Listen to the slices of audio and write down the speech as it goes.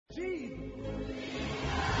Jesus.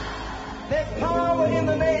 There's power in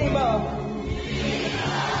the name of.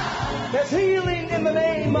 There's healing in the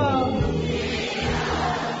name of.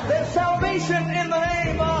 There's salvation in the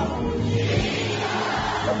name of.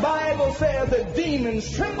 The Bible says that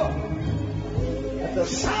demons tremble at the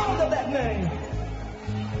sound of that name.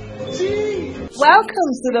 Jesus.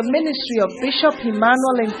 Welcome to the ministry of Bishop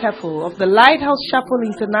Emmanuel Ntefo of the Lighthouse Chapel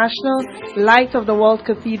International, Light of the World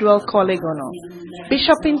Cathedral, Kolegono.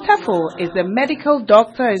 Bishop Ntefo is a medical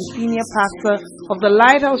doctor and senior pastor of the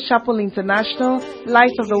Lighthouse Chapel International,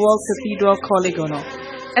 Light of the World Cathedral, Kolegono.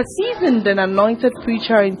 A seasoned and anointed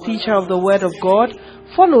preacher and teacher of the Word of God,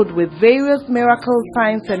 followed with various miracles,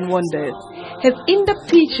 signs, and wonders. His in-depth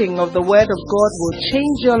teaching of the Word of God will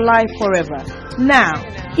change your life forever. Now,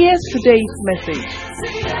 here's today's message.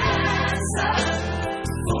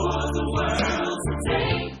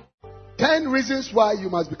 10 reasons why you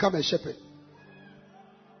must become a shepherd.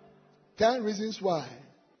 10 reasons why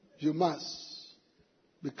you must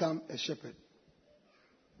become a shepherd.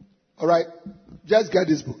 All right, just get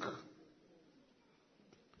this book.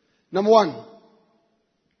 Number 1,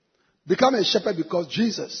 become a shepherd because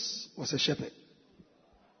Jesus was a shepherd.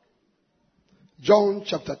 John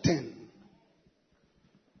chapter 10,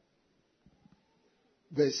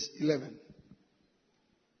 verse 11.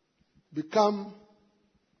 Become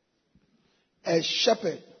a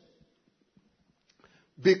shepherd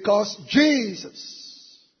because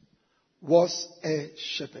Jesus was a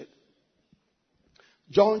shepherd.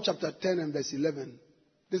 John chapter 10 and verse 11.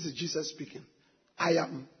 This is Jesus speaking. I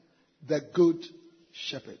am the good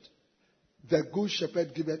shepherd. The good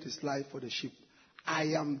shepherd giveth his life for the sheep. I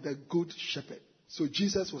am the good shepherd. So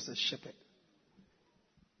Jesus was a shepherd.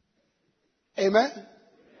 Amen?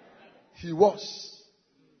 He was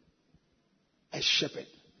a shepherd.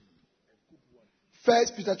 1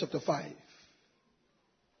 Peter chapter 5.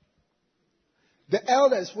 The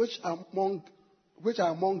elders which are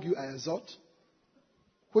among you I exhort,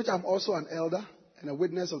 which I'm also an elder and a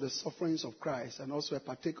witness of the sufferings of Christ, and also a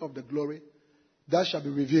partaker of the glory that shall be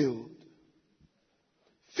revealed.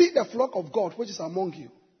 Feed the flock of God which is among you,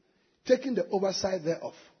 taking the oversight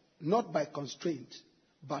thereof, not by constraint,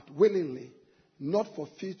 but willingly, not for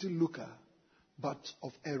filthy lucre, but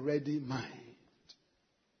of a ready mind.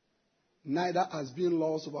 Neither as being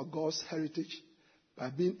lords over God's heritage,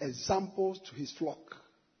 but being examples to his flock.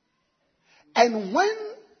 And when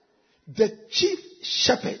the chief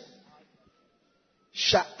shepherd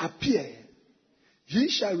shall appear, ye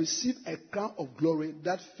shall receive a crown of glory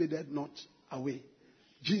that fadeth not away.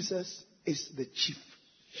 Jesus is the chief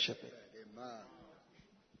shepherd.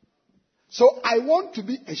 So I want to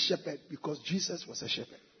be a shepherd because Jesus was a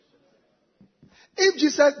shepherd. If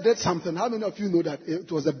Jesus did something, how many of you know that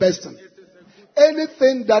it was the best thing?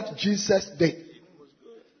 Anything that Jesus did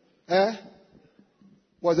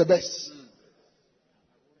was the best.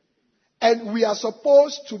 And we are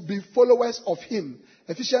supposed to be followers of him.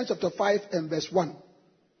 Ephesians chapter 5 and verse 1.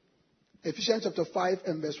 Ephesians chapter 5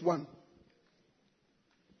 and verse 1.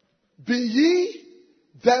 Be ye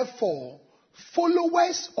therefore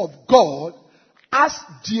followers of God as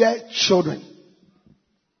dear children.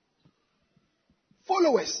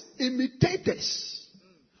 Followers, imitators.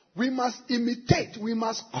 We must imitate, we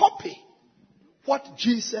must copy what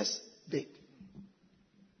Jesus did.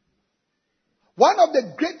 One of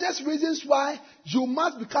the greatest reasons why you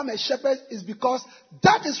must become a shepherd is because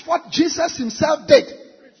that is what Jesus himself did.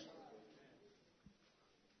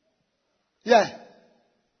 Yeah.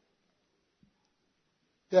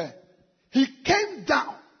 He came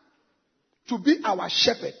down to be our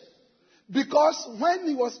shepherd because when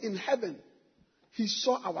he was in heaven, he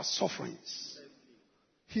saw our sufferings.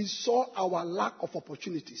 He saw our lack of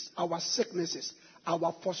opportunities, our sicknesses,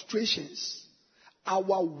 our frustrations,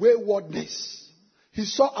 our waywardness. He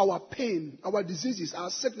saw our pain, our diseases, our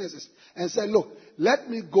sicknesses, and said, look, let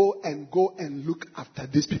me go and look after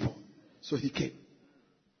these people. So he came.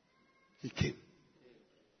 He came.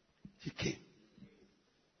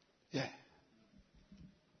 Yeah.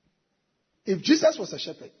 If Jesus was a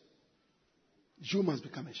shepherd, you must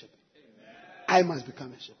become a shepherd. I must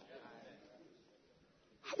become a shepherd.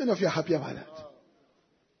 How many of you are happy about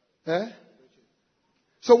that?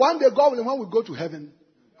 So one day, God willing, when we go to heaven,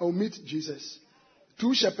 I will meet Jesus.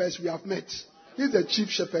 2 shepherds we have met. He's the chief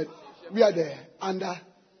shepherd. We are the under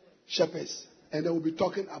shepherds. And they will be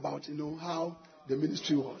talking about, how the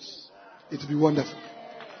ministry was. It will be wonderful.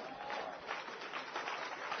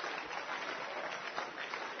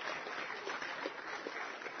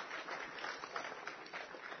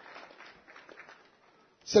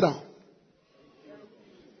 Sit down.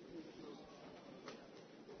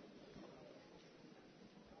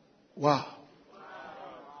 Wow.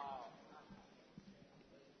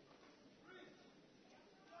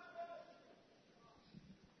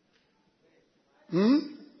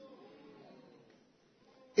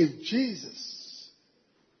 If Jesus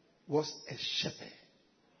was a shepherd,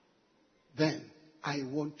 then I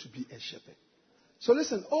want to be a shepherd. So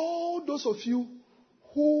listen, all those of you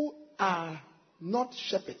who are not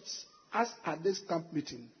shepherds, as at this camp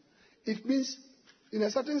meeting, it means in a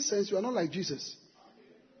certain sense you are not like Jesus.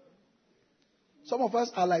 Some of us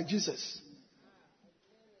are like Jesus.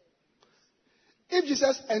 If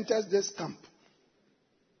Jesus enters this camp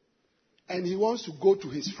and he wants to go to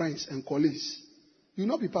his friends and colleagues, you will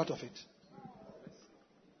not be part of it.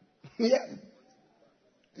 Yeah.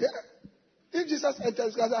 If Jesus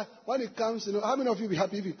enters, when he comes, how many of you will be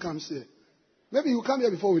happy if he comes here? Maybe he will come here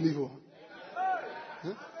before we leave.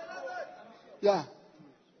 Huh? Yeah.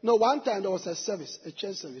 No, one time there was a service, a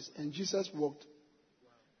church service, and Jesus walked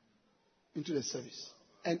into the service.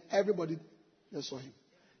 And everybody that saw him.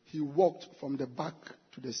 He walked from the back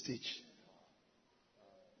to the stage.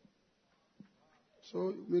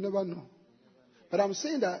 So we never know. But I'm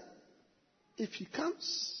saying that if he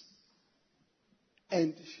comes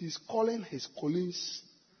and he's calling his colleagues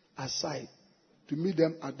aside to meet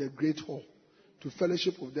them at the great hall, to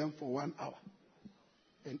fellowship with them for 1 hour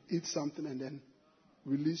and eat something and then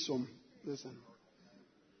release some, listen.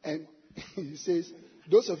 And he says,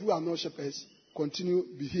 those of you who are not shepherds, continue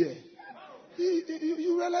be here.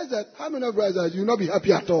 You realize that how many of us you will not be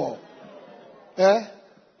happy at all? Yeah.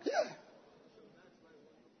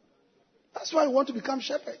 That's why we want to become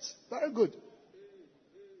shepherds. Very good.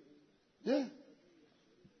 Yeah.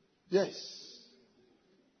 Yes.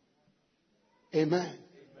 Amen.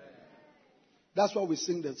 That's why we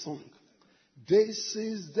sing that song. This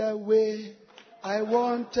is the way I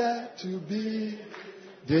wanted to be.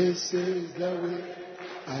 This is the way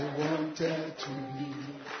I wanted to be.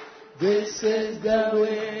 This is the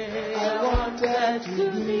way I wanted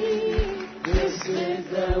to be. This is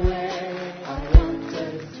the way I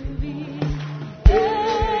wanted to be.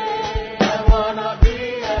 Hey, I wanna be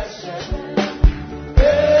a shepherd.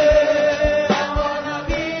 Hey, I wanna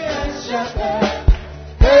be a shepherd.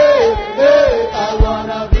 Hey, I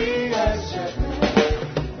wanna be a shepherd.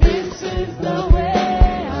 This is the way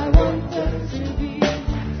I wanted to be.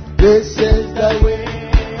 This is the way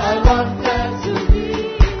I wanted to be.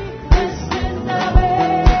 This is the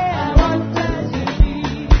way I wanted to be.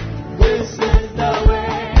 This is the way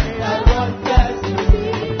I wanted to be.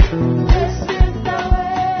 This is the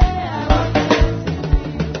way I wanted to be.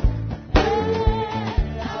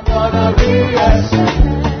 I wanna be a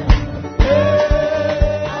shepherd.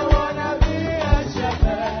 I wanna be a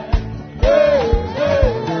shepherd.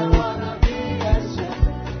 I wanna be a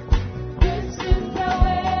shepherd. This is the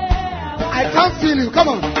way I can't feel you. Come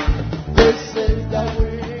on. This is the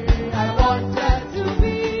way I wanted to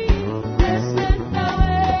be. This is the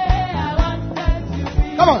way I wanted to be.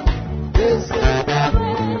 Come on. This is the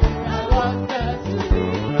way I wanted to be.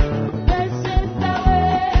 This is the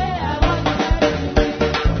way I wanted to be.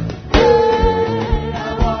 I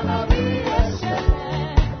wanna be a shepherd.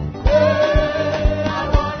 I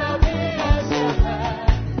wanna be a shepherd.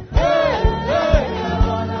 I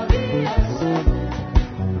wanna be a shepherd.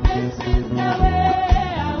 This is the way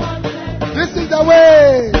I wanted. This is the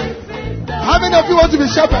way. How many of you want to be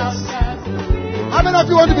shepherds? How many of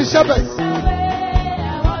you want to be shepherds?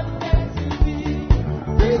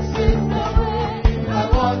 This is the way I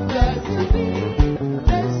wanted to be.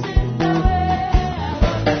 This is the way I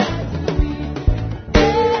wanted to be.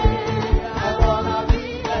 I wanna be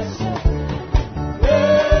a shepherd.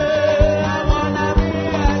 I wanna be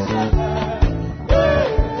a shepherd.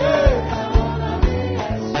 I wanna be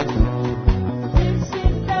a shepherd. This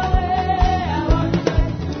is the way I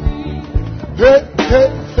wanted to be.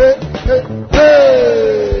 Hey.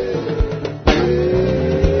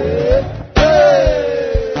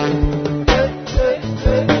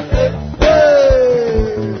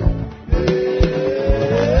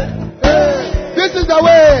 This is the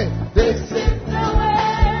way. This is the way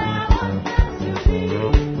I wanted to be.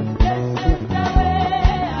 This is the way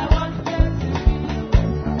I wanted to be. This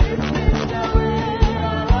is the way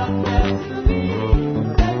I wanted to be.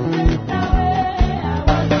 This is the way I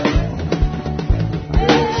wanted to be.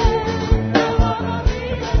 I wanna be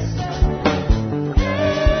a shepherd.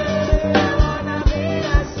 I wanna be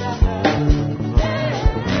a shepherd.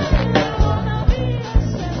 I wanna be a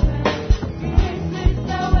shepherd.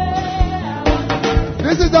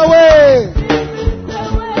 This is the way.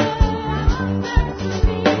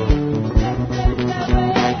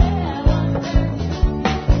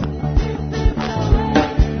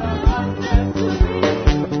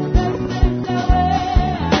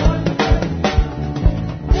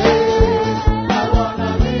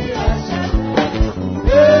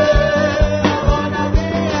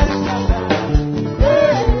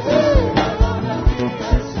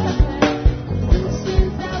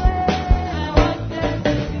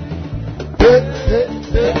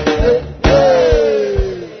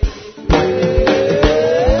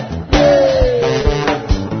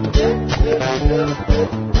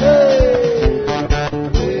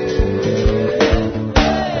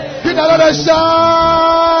 Let us shout.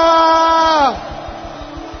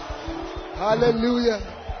 Hallelujah.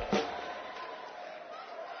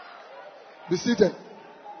 Be seated.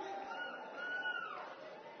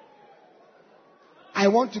 I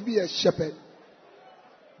want to be a shepherd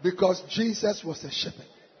because Jesus was a shepherd.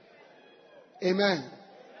 Amen.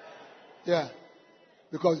 Yeah.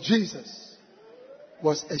 Because Jesus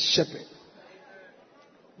was a shepherd.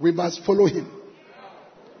 We must follow him.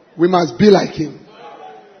 We must be like him.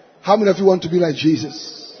 How many of you want to be like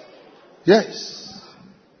Jesus? Yes.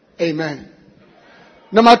 Amen.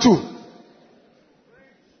 Number 2.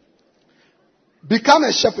 Become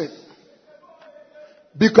a shepherd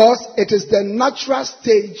because it is the natural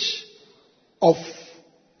stage of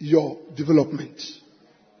your development.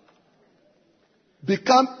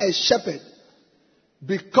 Become a shepherd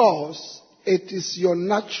because it is your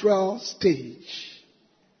natural stage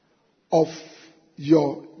of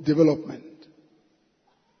your development.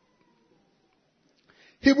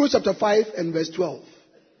 Hebrews chapter 5 and verse 12.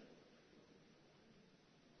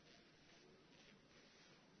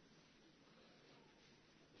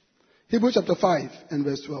 Hebrews chapter 5 and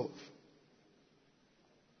verse 12.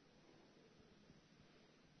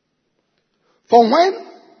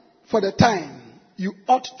 For the time you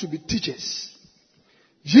ought to be teachers,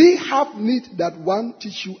 ye have need that one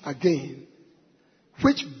teach you again,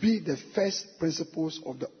 which be the first principles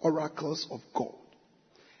of the oracles of God,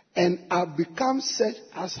 and are become such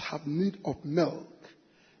as have need of milk,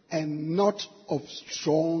 and not of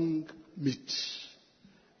strong meat.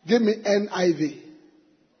 Give me NIV.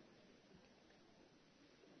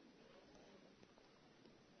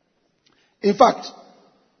 In fact,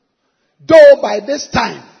 though by this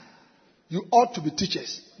time you ought to be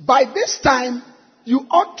teachers, by this time you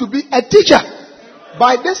ought to be a teacher.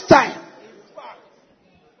 By this time,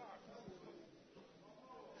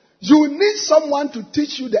 you need someone to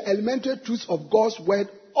teach you the elementary truths of God's word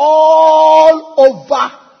all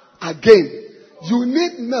over again. You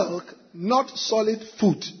need milk, not solid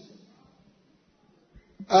food.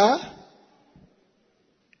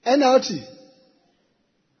 NLT.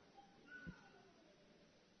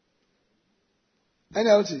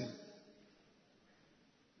 NLT.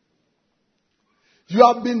 You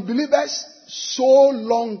have been believers so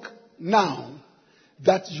long now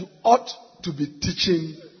that you ought to be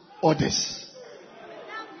teaching others.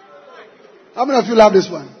 How many of you love this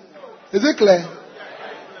one? Is it clear?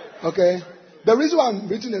 Okay. The reason why I'm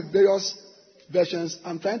reading the various versions,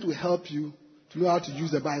 I'm trying to help you to know how to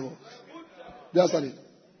use the Bible. You understand it?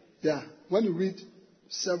 Yeah. When you read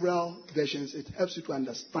several versions, it helps you to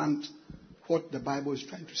understand what the Bible is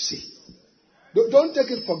trying to say. Don't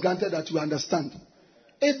take it for granted that you understand.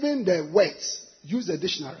 Even the words, use a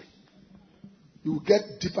dictionary. You will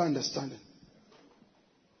get deeper understanding.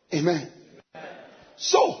 Amen.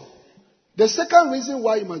 So, the second reason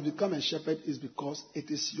why you must become a shepherd is because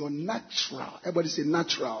it is your natural. Everybody say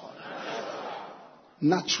natural.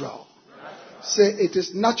 Natural. Say it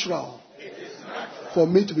is natural for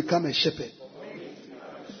me to become a shepherd.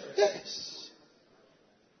 Yes.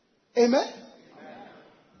 Amen.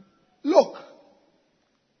 Look.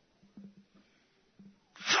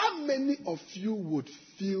 How many of you would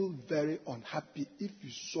feel very unhappy if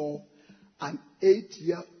you saw an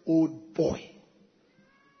 8-year-old boy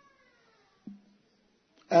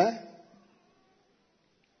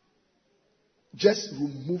just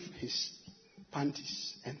remove his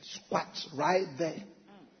panties and squat right there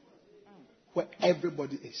where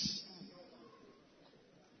everybody is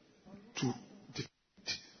to defeat?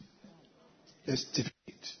 Let's defeat.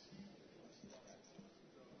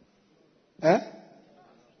 How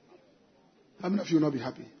many of you will not be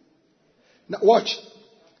happy? Now watch.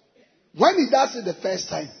 When he does it the first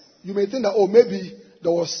time, you may think that, oh, maybe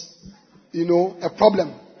there was, a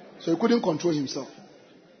problem. So he couldn't control himself.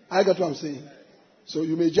 I got what I'm saying. So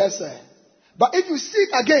you may just say. But if you see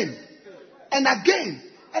it again, and again,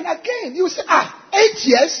 and again, you say, 8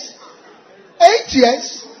 years? 8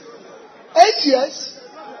 years? 8 years?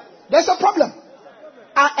 There's a problem.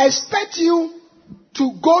 I expect you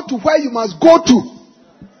to go to where you must go to.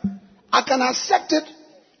 I can accept it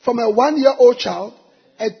from a 1-year-old child,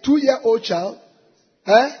 a 2-year-old child,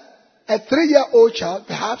 a 3-year-old child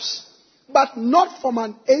perhaps, but not from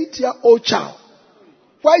an 8-year-old child.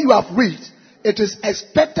 Where you have reached, it is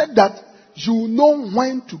expected that you know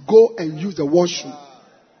when to go and use the washroom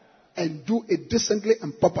and do it decently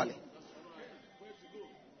and properly.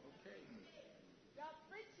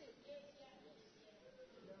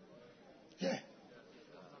 Yeah.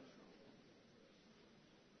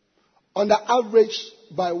 On the average,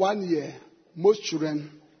 by 1 year, most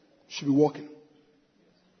children should be walking.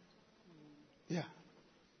 Yeah.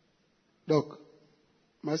 Doc,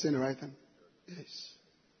 am I saying the right thing? Yes.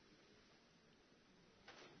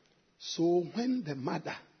 So when the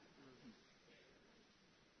mother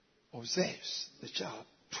observes the child,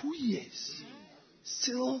 2 years,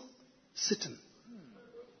 still sitting,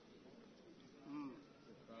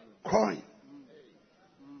 crying,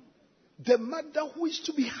 the mother who is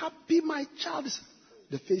to be happy, my child,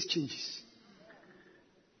 the face changes.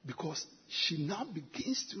 Because she now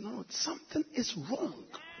begins to know something is wrong.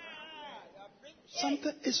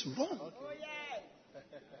 Something is wrong.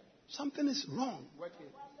 Something is wrong.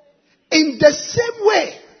 In the same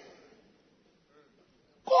way,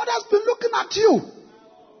 God has been looking at you.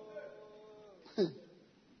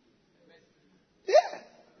 Yeah.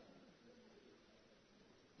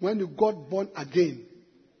 When you got born again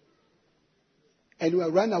and you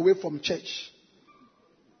were run away from church.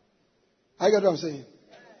 I get what I'm saying?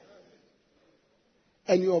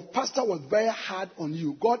 And your pastor was very hard on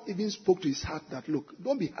you. God even spoke to his heart that, look,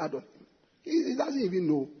 don't be hard on him. He doesn't even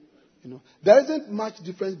know. There isn't much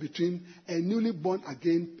difference between a newly born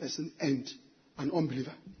again person and an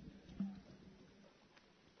unbeliever.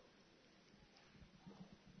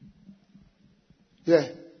 Yeah.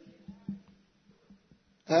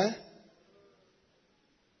 Eh?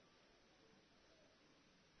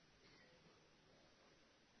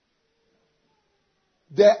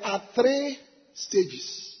 There are 3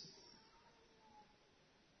 stages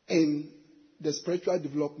in the spiritual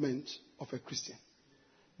development of a Christian.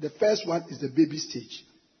 The first one is the baby stage.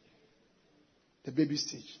 The baby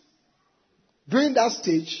stage. During that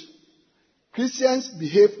stage, Christians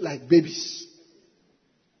behave like babies.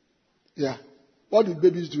 Yeah. What do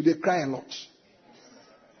babies do? They cry a lot.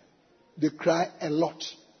 They cry a lot.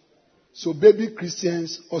 So baby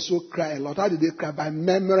Christians also cry a lot. How do they cry? By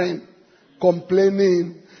murmuring,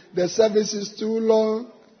 complaining, the service is too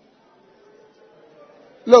long.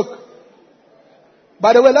 Look,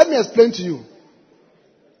 by the way, let me explain to you.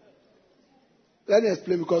 Let me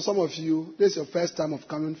explain, because some of you, this is your first time of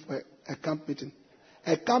coming for a camp meeting.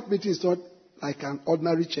 A camp meeting is not like an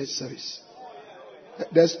ordinary church service.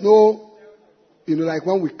 There's no, like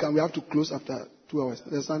when we come, we have to close after 2 hours.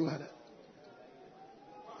 There's nothing like that.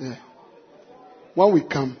 Yeah. When we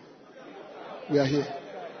come, we are here.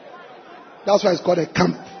 That's why it's called a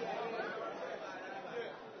camp.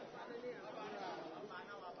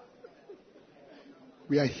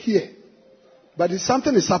 We are here. But if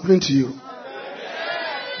something is happening to you,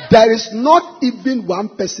 there is not even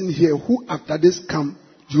one person here who after this camp,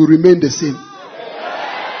 you remain the same.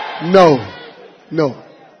 No.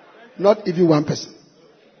 Not even one person.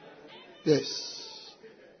 Yes.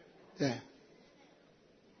 Yeah.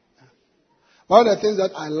 One of the things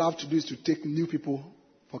that I love to do is to take new people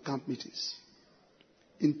for camp meetings.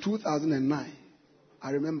 In 2009,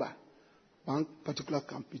 I remember one particular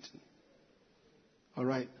camp meeting. All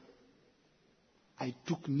right. I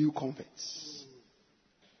took new converts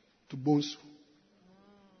to Bonsu.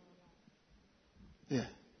 Yeah,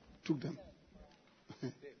 took them.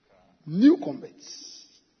 New converts.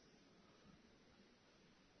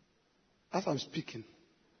 As I'm speaking,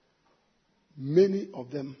 many of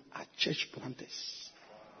them are church planters.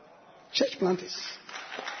 Church planters.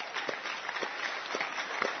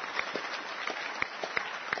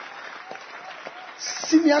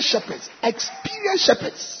 Senior shepherds, experienced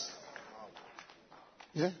shepherds.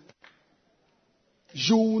 Yeah.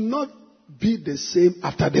 You will not be the same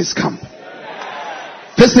after this camp.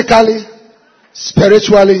 Physically,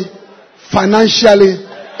 spiritually, financially,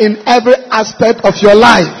 in every aspect of your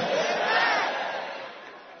life.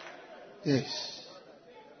 Yes.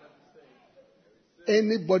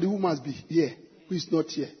 Anybody who must be here, who is not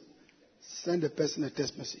here, send the person a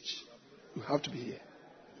text message. You have to be here.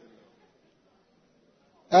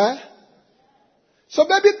 So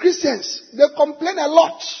baby Christians, they complain a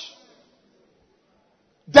lot.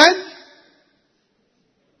 Then,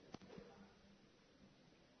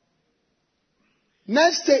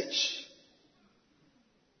 next stage,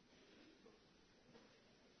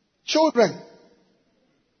 children.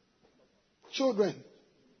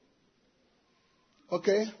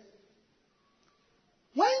 Okay?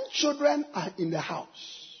 When children are in the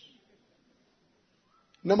house,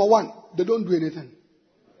 number one, they don't do anything.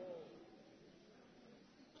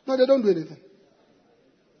 No, they don't do anything.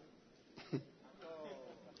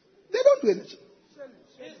 They don't do anything.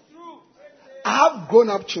 I have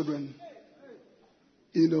grown-up children,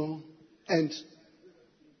 and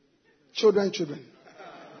children.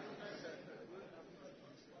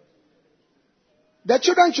 The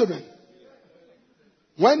children,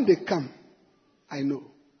 when they come, I know.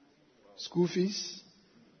 School fees,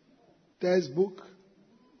 textbook,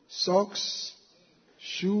 socks,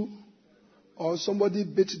 shoe, or somebody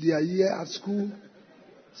bit their ear at school.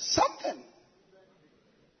 Something.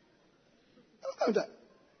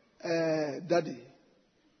 Daddy,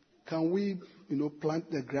 can we,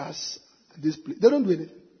 plant the grass at this place? They don't do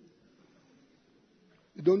anything.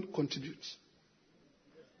 They don't contribute.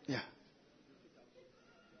 Yeah.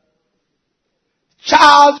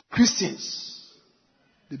 Child Christians,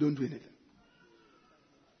 they don't do anything.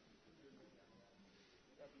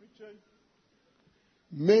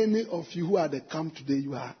 Many of you who are at the camp today,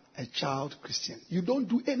 you are a child Christian. You don't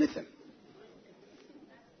do anything.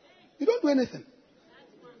 You don't do anything.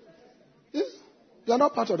 Yes? You are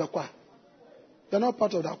not part of the choir. You are not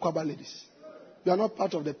part of the Aquaba ladies. You are not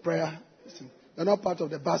part of the prayer. You are not part of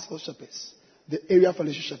the Basel shepherds, the area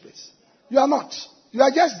fellowship shepherds. You are not. You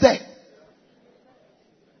are just there.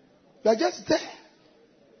 You are just there.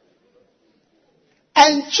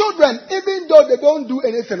 And children, even though they don't do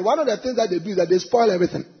anything, one of the things that they do is that they spoil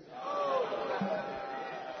everything.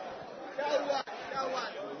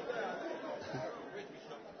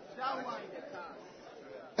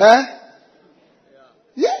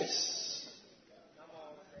 Yes.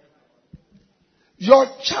 Your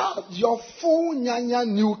child, your full nyanya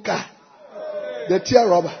new car, the tear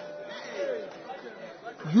rubber,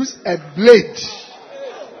 use a blade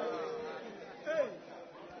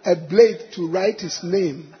to write his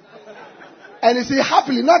name. And you see,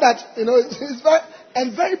 happily, not that,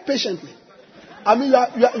 it's very patiently. I mean,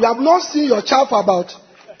 you have not seen your child for about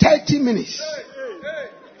 30 minutes.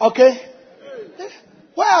 Okay?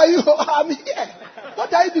 Where are you? I'm here.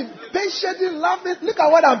 What are you doing? Patiently laughing. Look at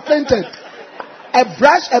what I'm painted. A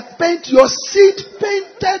brush, a paint, your seed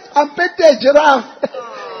painted and painted a giraffe.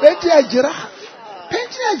 Painting a giraffe.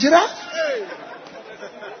 Painting a giraffe.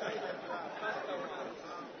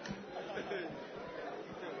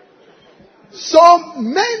 So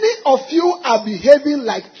many of you are behaving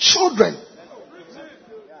like children.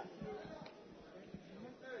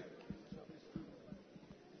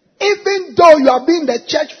 Even though you have been in the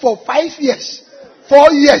church for 5 years,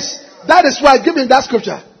 4 years, that is why, give me that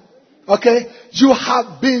scripture. Okay? You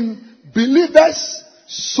have been believers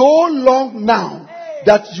so long now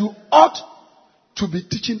that you ought to be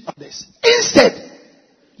teaching others. Instead,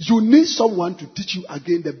 you need someone to teach you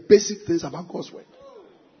again the basic things about God's word.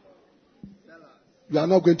 You are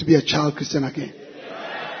not going to be a child Christian again.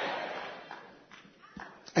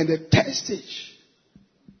 And the third stage,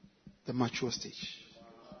 the mature stage.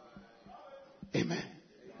 Amen.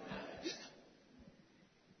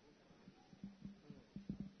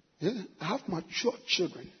 Yeah, I have mature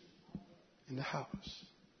children in the house.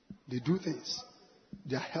 They do things.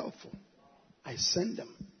 They are helpful. I send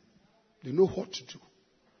them. They know what to do.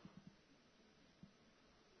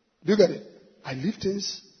 Do you get it? I leave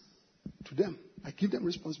things to them. I give them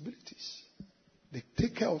responsibilities. They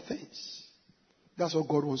take care of things. That's what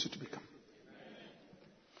God wants you to become.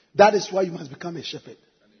 That is why you must become a shepherd.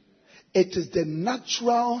 It is the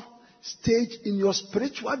natural stage in your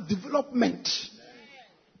spiritual development.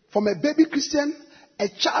 From a baby Christian, a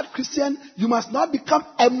child Christian, you must now become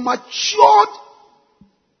a matured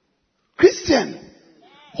Christian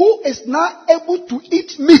who is now able to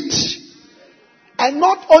eat meat and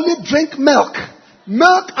not only drink milk.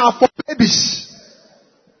 Milk are for babies.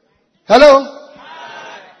 Hello?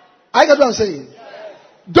 I get what I'm saying.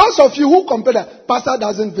 Those of you who compare that, pastor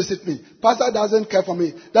doesn't visit me, pastor doesn't care for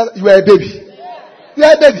me, you are a baby. You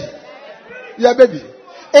are a baby. You are a baby.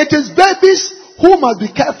 It is babies who must be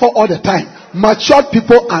cared for all the time. Matured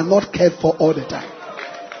people are not cared for all the time.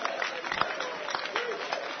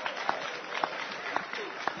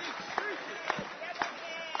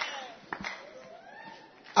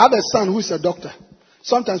 I have a son who is a doctor.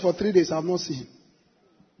 Sometimes for 3 days I have not seen him.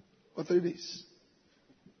 For 3 days.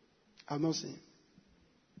 I have not seen him.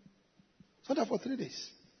 Sometimes for 3 days.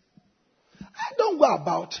 I don't go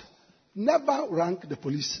about, never rank the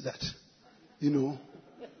police that,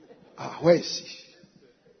 where is he?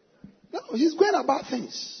 No, he's going about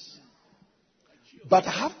things. But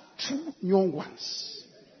I have 2 young ones,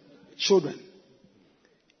 children.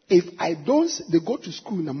 If I don't, they go to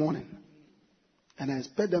school in the morning. And I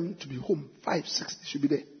expect them to be home 5, 6, they should be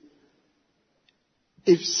there.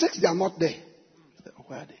 If 6 they are not there,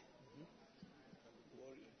 where are they?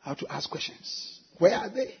 I have to ask questions. Where are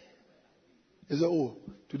they? They say,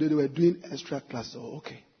 today they were doing extra classes. Oh,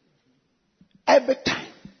 okay. Every time.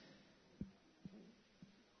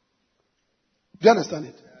 Do you understand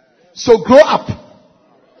it? So grow up.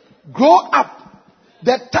 Grow up.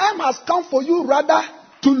 The time has come for you rather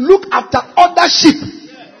to look after other sheep.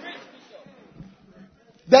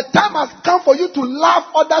 The time has come for you to love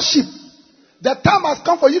other sheep. The time has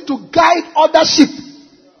come for you to guide other sheep.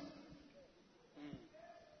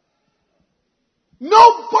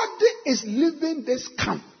 is leaving this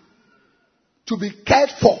camp to be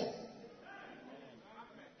cared for.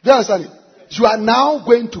 Do you understand it? You are now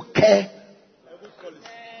going to care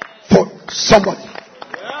for somebody.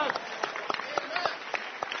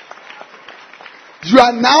 You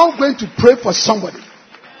are now going to pray for somebody.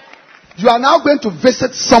 You are now going to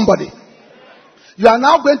visit somebody. You are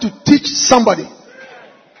now going to teach somebody.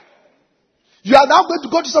 You are now going to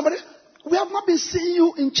go to somebody. We have not been seeing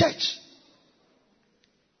you in church.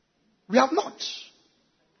 We have not.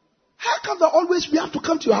 How come that always we have to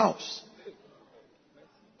come to your house?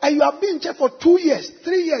 And you have been in church for 2 years,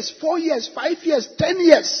 3 years, 4 years, 5 years, 10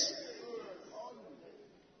 years.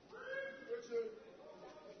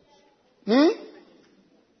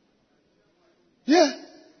 Yeah.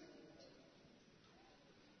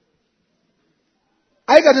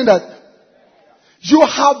 Are you getting that? You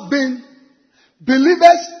have been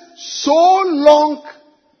believers so long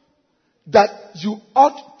that you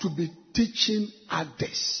ought to be teaching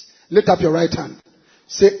others. Lift up your right hand.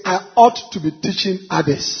 Say, I ought to be teaching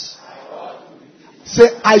others. Say,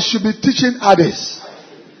 I should be teaching others.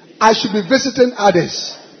 I should be visiting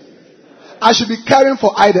others. I should be caring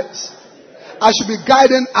for others. I should be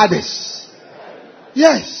guiding others.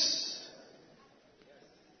 Yes.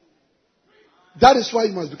 That is why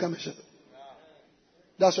you must become a shepherd.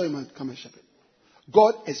 That's why you must become a shepherd.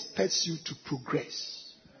 God expects you to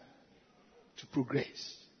progress. To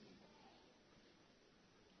progress.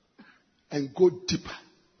 And go deeper.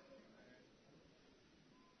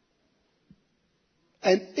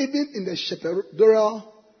 And even in the shepherdorial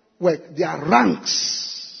work, there are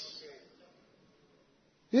ranks.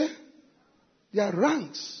 Yeah? There are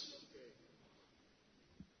ranks.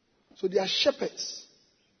 So there are shepherds.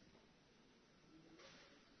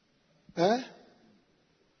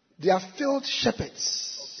 They are field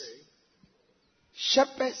shepherds. Okay.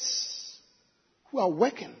 Shepherds who are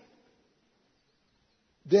working.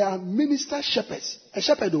 They are minister shepherds. A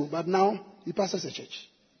shepherd though, but now he pastors a church.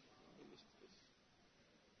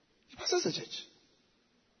 He pastors a church.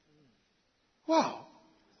 Wow.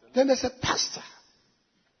 Then there's a pastor.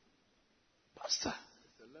 Pastor.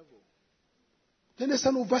 Then there's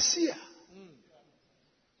an overseer.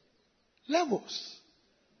 Levels.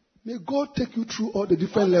 May God take you through all the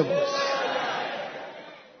different levels.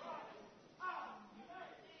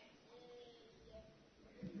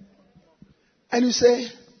 And you say,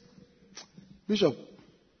 Bishop,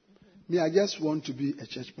 I just want to be a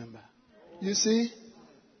church member. You see,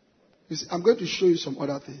 I'm going to show you some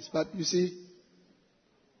other things. But you see,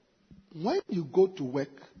 when you go to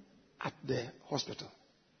work at the hospital,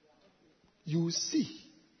 you see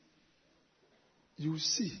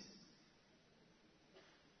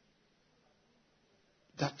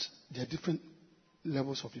that there are different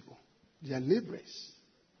levels of people. There are laborers.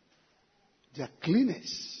 There are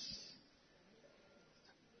cleaners.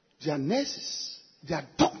 There are nurses. There are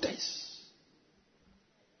doctors.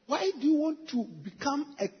 Why do you want to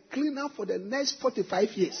become a cleaner for the next 45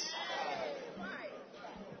 years?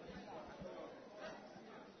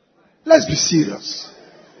 Let's be serious.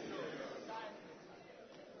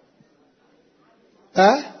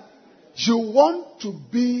 You want to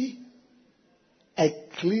be a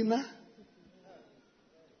cleaner?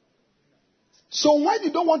 So why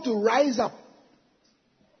you don't want to rise up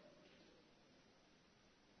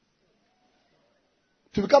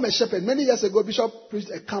to become a shepherd? Many years ago, Bishop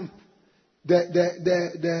preached a camp.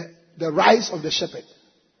 The rise of the shepherd.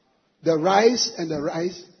 The rise and the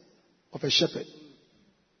rise of a shepherd.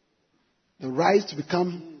 The rise to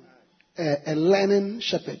become a learning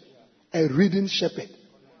shepherd. A reading shepherd.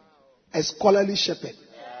 A scholarly shepherd.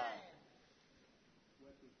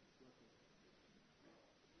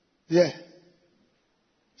 Yeah.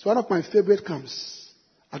 It's one of my favorite camps.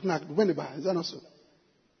 At Winneba. Is that not so?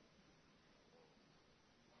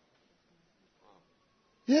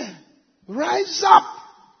 Yeah. Rise up.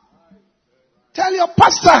 Tell your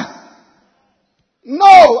pastor,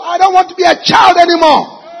 no, I don't want to be a child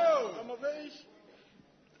anymore.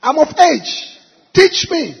 I'm of age. Teach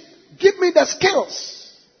me. Give me the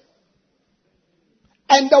skills.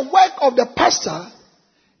 And the work of the pastor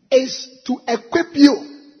is to equip you.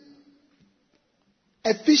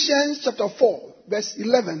 Ephesians chapter 4, verse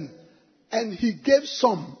 11. And he gave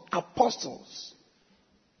some apostles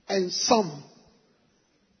and some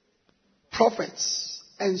prophets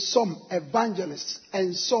and some evangelists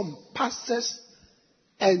and some pastors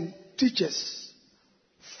and teachers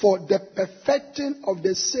for the perfecting of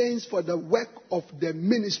the saints, for the work of the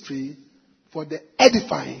ministry, for the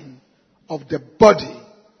edifying of the body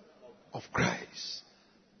of Christ.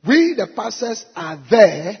 We, the pastors, are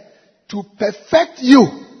there to perfect you.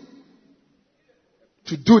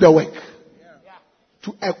 to do the work.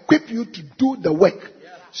 To equip you to do the work.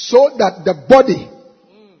 So that the body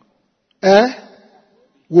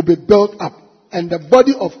will be built up. And the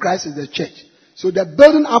body of Christ is the church. So the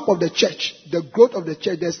building up of the church, the growth of the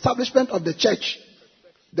church, the establishment of the church,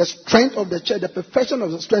 the strength of the church, the perfection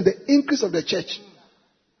of the strength, the increase of the church.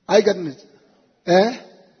 Are you getting it?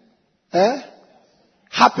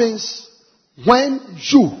 Happens when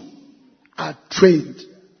you are trained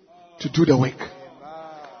to do the work.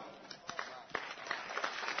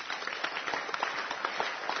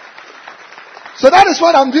 So that is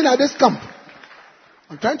what I'm doing at this camp.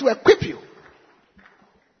 I'm trying to equip you.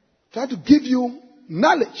 Trying to give you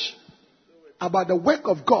knowledge about the work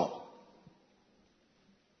of God.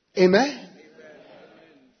 Amen?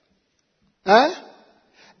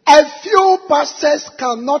 A few pastors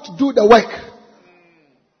cannot do the work.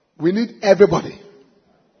 We need everybody.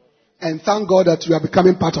 And thank God that you are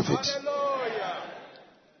becoming part of it.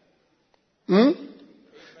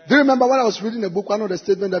 Do you remember when I was reading a book, one of the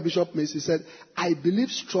statements that Bishop made? He said, I believe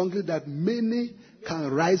strongly that many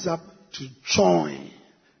can rise up to join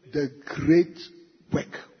the great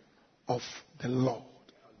work of the Lord.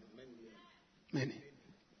 Many.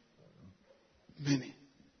 Many.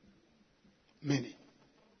 Many.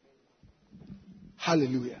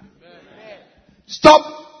 Hallelujah. Stop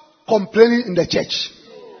complaining in the church.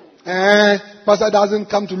 Pastor doesn't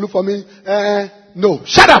come to look for me. No.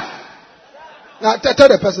 Shut up. Now tell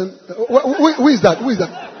the person. Who is that? Who is that?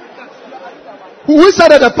 Who said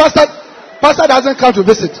that the pastor doesn't come to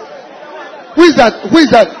visit? Who is that? Who is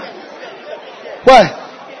that? Why?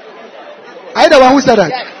 Are you the one who said that?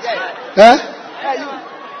 Yes.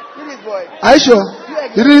 You this boy. Are you sure?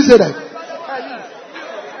 You didn't say that.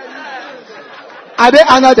 Are they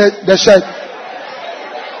under the shirt?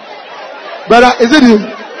 Brother, is it you?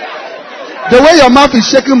 The way your mouth is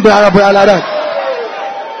shaking, brother, like that.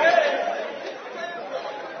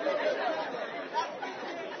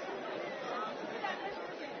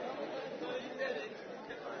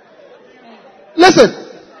 Listen,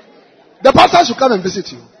 the pastor should come and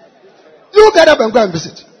visit you. You get up and go and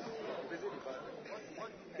visit.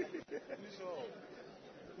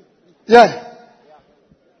 Yeah.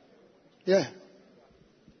 Yeah.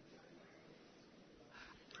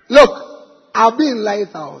 Look, I've been in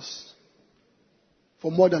Lighthouse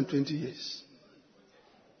for more than 20 years.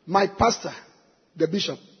 My pastor, the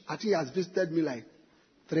bishop, I think he has visited me like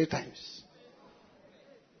 3 times.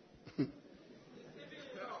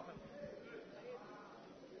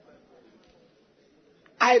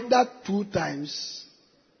 Either 2 times,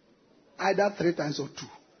 either 3 times or 2.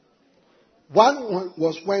 One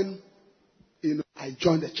was when I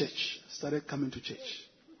joined the church, started coming to church.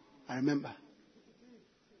 I remember.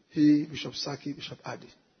 He, Bishop Saki, Bishop Adi,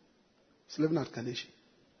 was living at Kaneshi.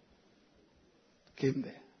 Came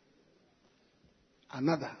there.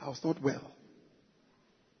 Another, I was not well.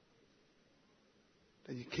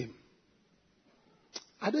 Then he came.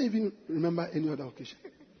 I don't even remember any other occasion.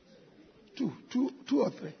 2 or 3. 2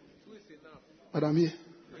 is enough. But I'm here.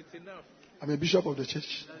 It's enough. I'm a bishop of the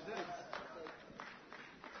church.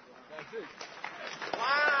 That's it.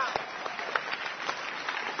 Wow.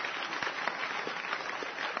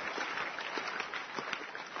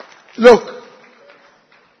 Look.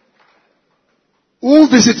 Who will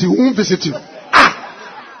visit you? Who will visit you?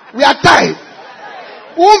 We are tired.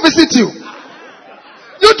 Who will visit you?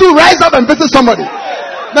 You two rise up and visit somebody.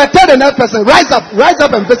 Now tell the next person, rise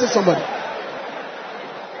up and visit somebody.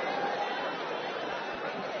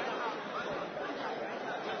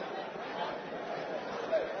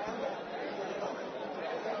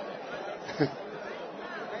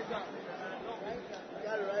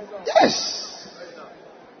 Yes.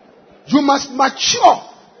 You must mature.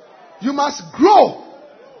 You must grow.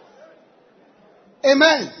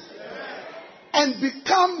 Amen. And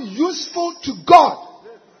become useful to God.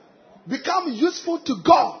 Become useful to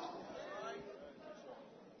God.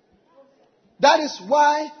 That is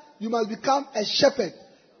why you must become a shepherd.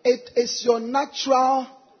 It is your natural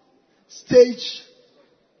stage.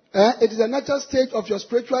 It is a natural stage of your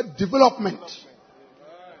spiritual development.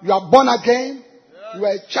 You are born again. You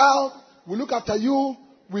are a child. We look after you.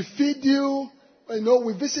 We feed you.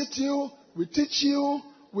 We visit you. We teach you.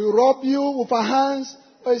 We rub you with our hands.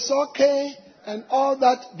 It's okay. And all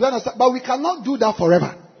that. Do you understand? But we cannot do that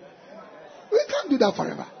forever. We can't do that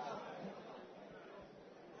forever.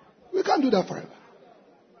 We can't do that forever.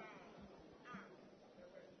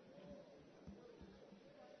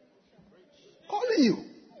 Only you.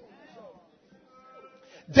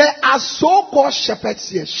 There are so-called shepherds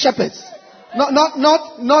here. Shepherds.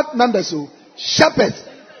 Not members. So shepherds.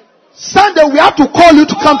 Sunday we have to call you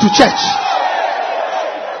to come to church.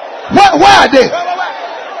 Where are they?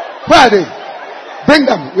 Where are they? Bring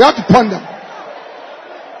them. We have to pond them.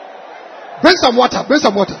 Bring some water. Bring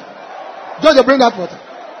some water. Georgia, bring that water.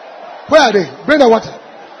 Where are they? Bring the water.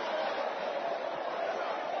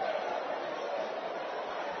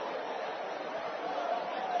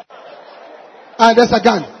 And there's a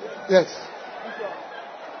gun. Yes.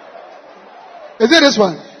 Is it this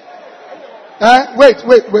one? Wait.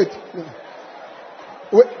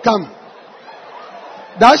 Come.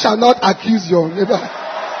 Thou shalt not accuse your neighbor.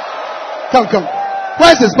 Come.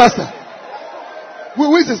 Where is his pastor?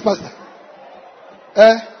 Who is his pastor?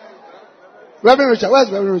 Reverend Richard. Where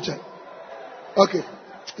is Reverend Richard? Okay.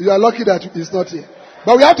 You are lucky that he's not here.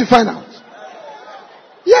 But we have to find out.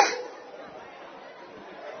 Yeah.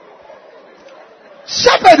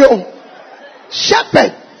 Shepherd.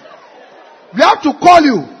 We have to call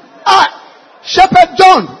you. Shepherd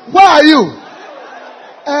John, where are you?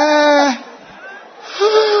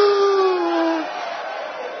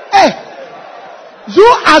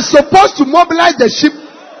 You are supposed to mobilize the sheep,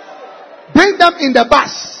 bring them in the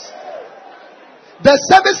bus. The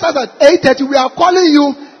service starts at 8:30. We are calling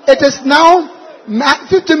you. It is now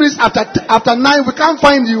 15 minutes after 9. We can't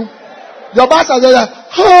find you. Your bus is there.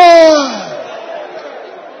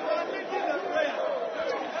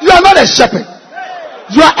 You are not a shepherd.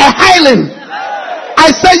 You are a hireling.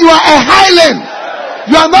 I say you are a hireling.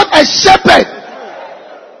 You are not a shepherd.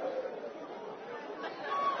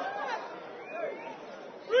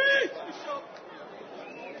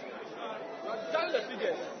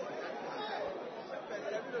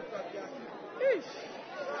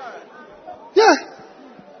 Yeah.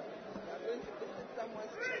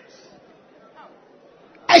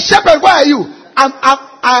 A shepherd, where are you?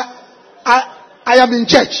 I am in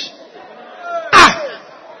church.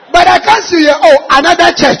 But I can't see you. Oh,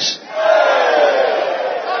 another church.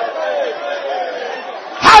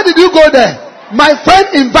 How did you go there? My friend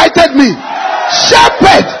invited me.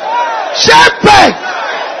 Shepherd.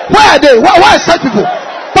 Where are they? Where are such people?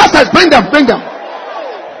 Pastors, bring them.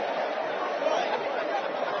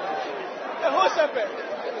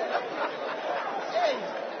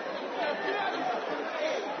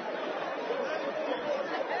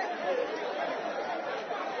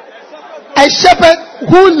 A shepherd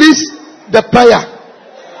who leads the prayer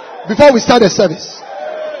before we start the service.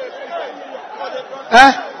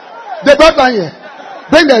 They brought one here.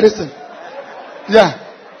 Bring the listen. Yeah.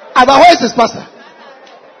 But where is his pastor?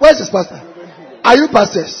 Where is his pastor? Are you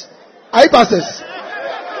pastors?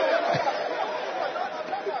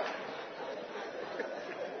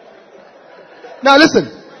 Now listen.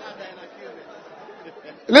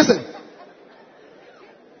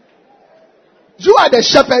 You are the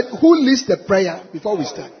shepherd who leads the prayer before we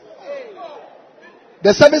start.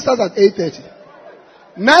 The service starts at 8:30.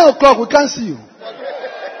 9 o'clock we can't see you.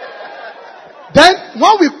 Then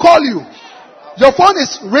when we call you, your phone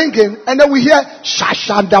is ringing and then we hear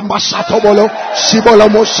Shashanda Mashatobolo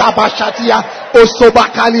Shibolomo Shabashatia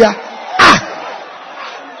Osobakalia.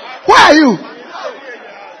 Where are you?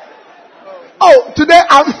 Oh, today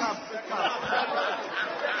I'm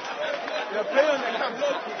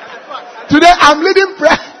leading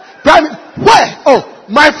prayer. Where? Oh,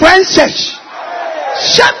 my friend's church.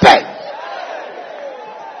 Shepherd.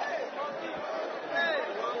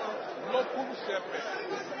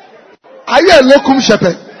 Are you a locum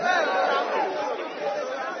shepherd?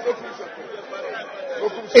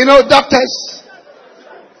 You know, doctors,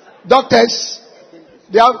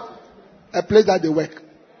 they have a place that they work.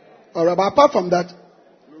 Alright, but apart from that,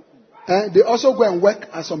 they also go and work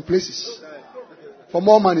at some places. For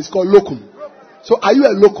more money, it's called locum. So are you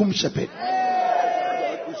a locum shepherd?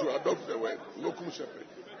 We should adopt the word locum shepherd.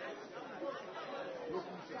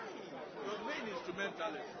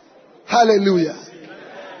 Hallelujah.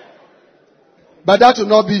 But that will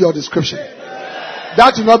not be your description.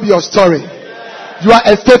 That will not be your story. You are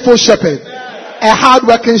a faithful shepherd. A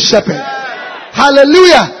hard-working shepherd.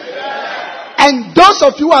 Hallelujah. And those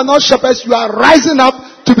of you who are not shepherds, you are rising up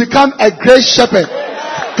to become a great shepherd.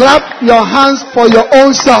 Clap your hands for your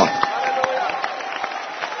own self.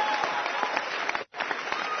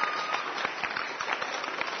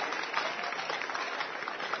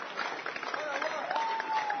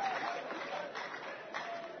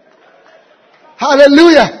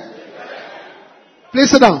 Hallelujah. Please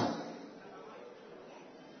sit down.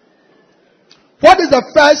 What is the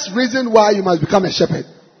first reason why you must become a shepherd?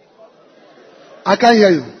 I can't hear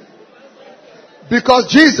you. Because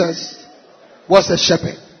Jesus was a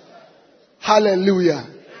shepherd. Hallelujah.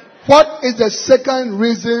 What is the second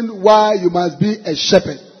reason why you must be a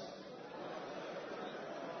shepherd?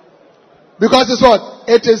 Because it's what?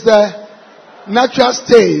 It is the natural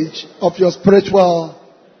stage of your spiritual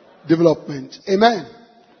development. Amen.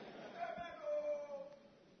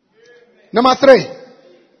 Number three.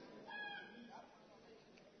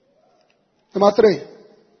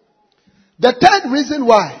 The third reason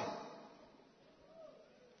why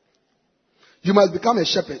you must become a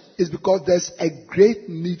shepherd is because there's a great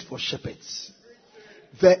need for shepherds.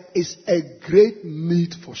 There is a great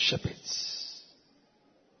need for shepherds.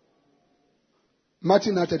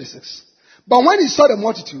 Matthew 9:36. But when he saw the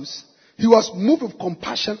multitudes, he was moved with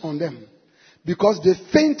compassion on them, because they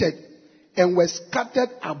fainted and were scattered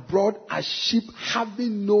abroad as sheep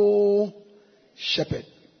having no shepherd.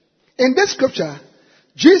 In this scripture,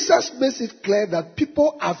 Jesus makes it clear that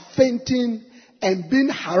people are fainting and being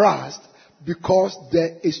harassed because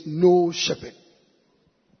there is no shepherd.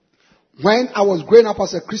 When I was growing up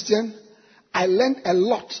as a Christian, I learned a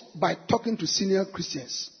lot by talking to senior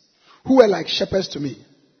Christians who were like shepherds to me.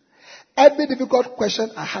 Every difficult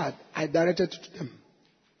question I had, I directed to them.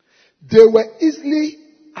 They were easily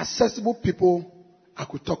accessible people I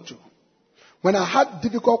could talk to. When I had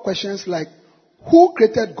difficult questions like, who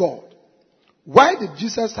created God? Why did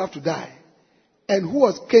Jesus have to die? And who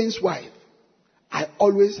was Cain's wife? I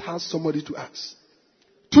always had somebody to ask.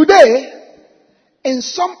 Today, in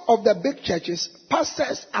some of the big churches,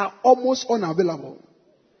 pastors are almost unavailable,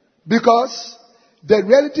 because the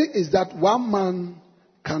reality is that one man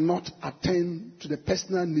cannot attend to the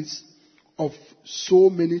personal needs of so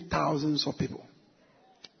many thousands of people.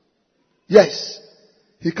 Yes,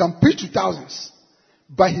 he can preach to thousands,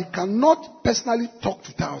 but he cannot personally talk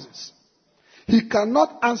to thousands. He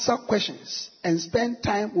cannot answer questions and spend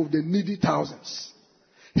time with the needy thousands.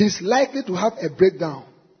 He's likely to have a breakdown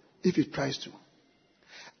if he tries to.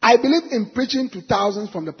 I believe in preaching to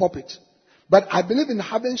thousands from the pulpit, but I believe in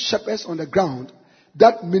having shepherds on the ground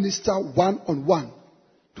that minister one-on-one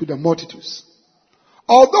to the multitudes.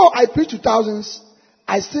 Although I preach to thousands,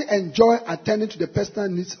 I still enjoy attending to the personal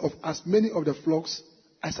needs of as many of the flocks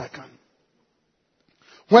as I can.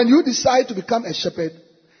 When you decide to become a shepherd,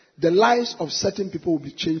 the lives of certain people will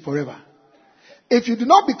be changed forever. If you do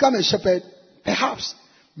not become a shepherd, perhaps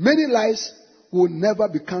many lives will never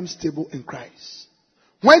become stable in Christ.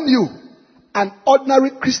 When you, an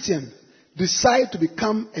ordinary Christian, decide to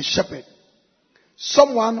become a shepherd,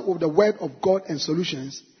 someone with the word of God and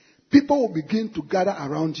solutions, people will begin to gather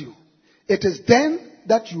around you. It is then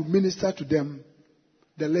that you minister to them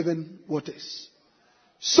the living waters.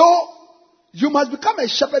 So, you must become a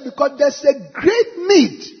shepherd because there's a great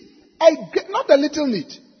need. Not a little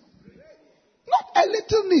need. Not a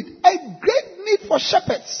little need. A great need for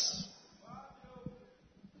shepherds.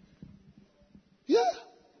 Yeah.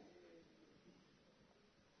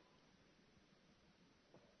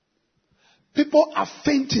 People are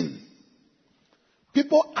fainting.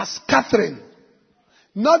 People are scattering.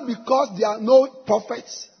 Not because there are no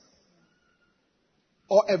prophets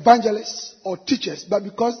or evangelists or teachers, but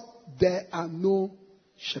because there are no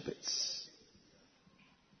shepherds.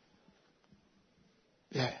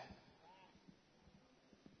 Yeah.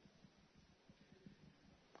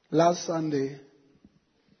 Last Sunday,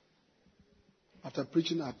 after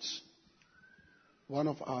preaching at one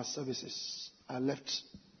of our services, I left.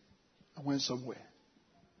 I went somewhere.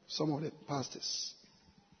 Some of the pastors.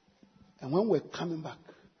 And when we're coming back,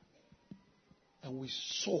 and we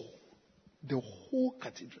saw the whole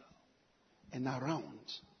cathedral and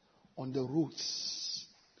around, on the roads,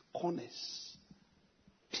 corners,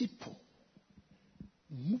 people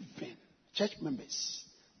moving, church members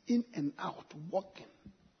in and out, walking.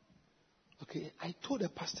 Okay, I told the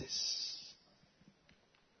pastors,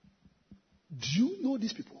 do you know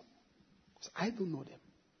these people? Because I don't know them.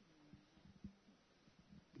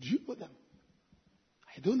 Do you know them?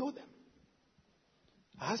 I don't know them.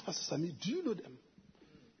 I asked Pastor Sami, do you know them?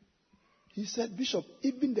 He said, Bishop,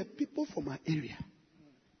 even the people from my area,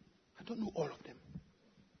 I don't know all of them.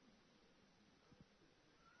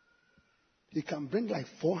 He can bring like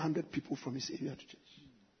 400 people from his area to church.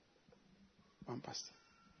 One pastor.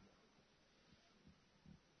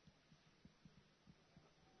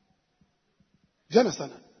 Do you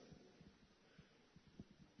understand that?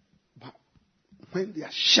 But when they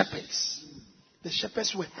are shepherds, the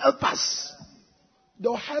shepherds will help us.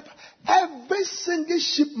 They'll help. Every single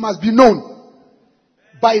sheep must be known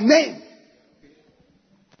by name,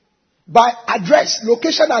 by address,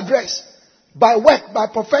 location address, by work, by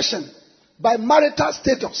profession, by marital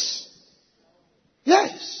status.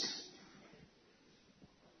 Yes.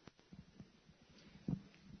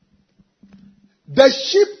 The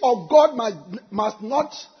sheep of God must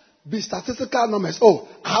not be statistical numbers. Oh,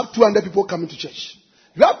 I have 200 people coming to church.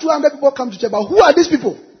 You have 200 people coming to church, but who are these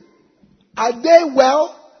people? Are they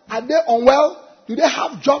well? Are they unwell? Do they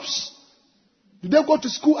have jobs? Do they go to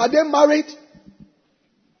school? Are they married?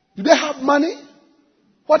 Do they have money?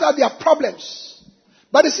 What are their problems?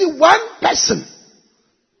 But you see, one person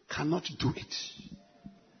cannot do it.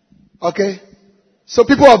 Okay? So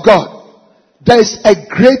people of God, there is a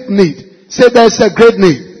great need. Say there is a great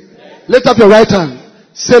need. Lift up your right hand.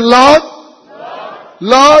 Say, Lord,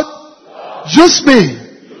 use me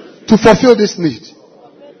to fulfill this need.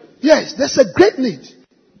 Yes, there's a great need.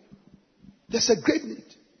 There's a great need.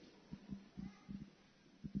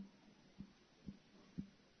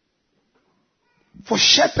 For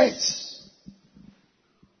shepherds.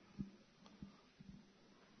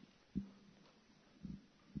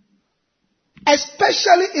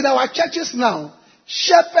 Especially in our churches now,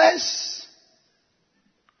 shepherds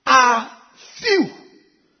are few.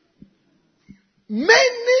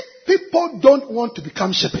 Many people don't want to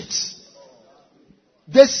become shepherds.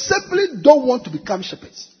 They simply don't want to become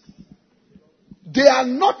shepherds. They are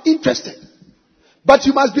not interested. But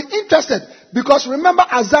you must be interested, because remember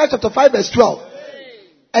Isaiah chapter 5 verse 12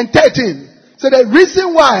 and 13. So the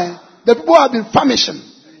reason why the people have been famishing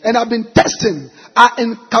and have been testing, are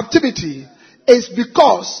in captivity, is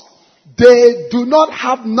because they do not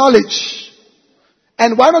have knowledge.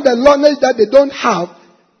 And one of the knowledge that they don't have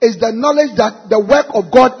is the knowledge that the work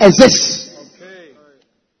of God exists.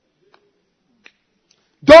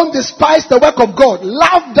 Don't despise the work of God.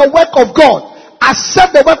 Love the work of God.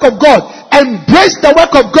 Accept the work of God. Embrace the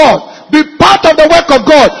work of God. Be part of the work of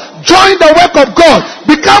God. Join the work of God.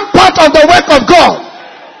 Become part of the work of God.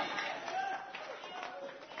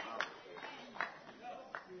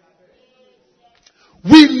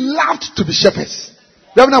 We loved to be shepherds.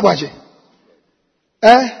 Reverend Abuaji.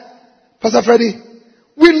 Pastor Freddy.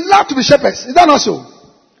 We love to be shepherds. Is that not so?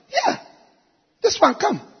 Yeah. This one,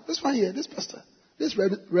 come. This one here. This pastor. This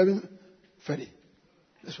Reverend Freddy.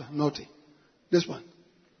 This one, naughty. This one.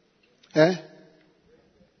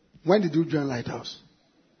 When did you join Lighthouse?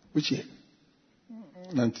 Which year?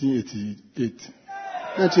 1988.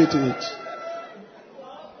 1988.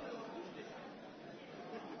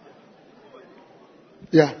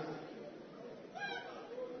 Yeah.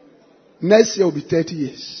 Next year will be 30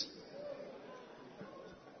 years.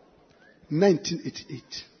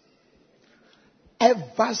 1988.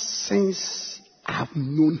 Ever since I've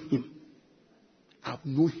known him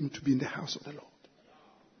to be in the house of the Lord.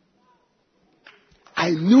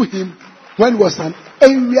 I knew him when he was an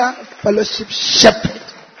area fellowship shepherd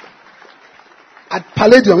at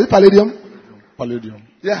Palladium. Is it Palladium? Palladium.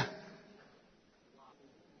 Yeah.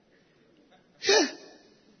 Yeah.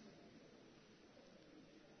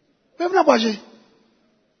 Reverend Abuaji,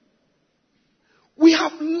 we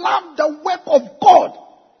have loved the work of God.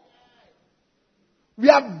 We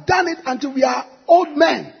have done it until we are old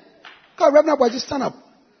men. Come, Reverend Abuaji, stand up.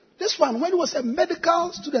 This one, when he was a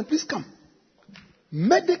medical student, please come.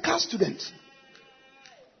 Medical student.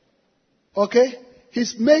 Okay?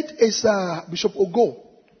 His mate is Bishop Ogo.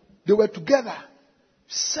 They were together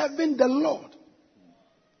serving the Lord.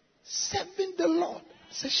 Serving the Lord.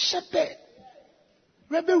 It's a shepherd.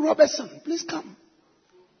 Reverend Robertson, please come.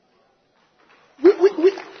 We were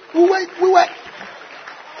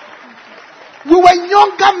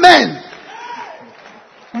younger men.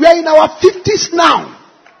 We are in our 50s now.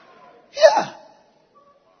 Yeah.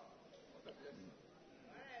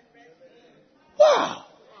 Wow.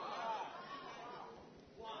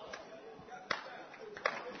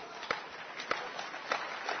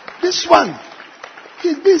 This one,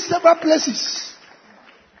 he's been several places.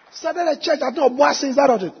 Started a church at Obuasi, is that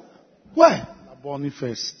of it? Where? Laboni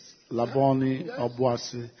first. Laboni,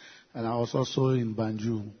 Obuasi, and I was also in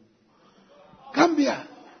Banjul. Gambia.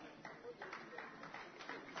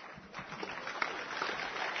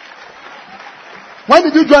 When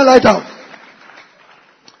did you join Lighthouse?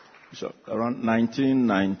 Bishop, around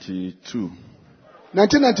 1992.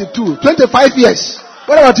 1992. 25 years.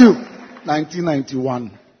 What about you?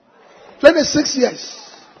 1991. 26 years.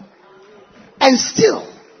 And still,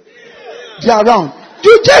 they are around.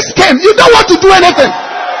 You just came. You don't want to do anything.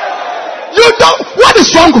 You don't. What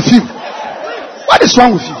is wrong with you? What is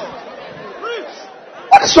wrong with you?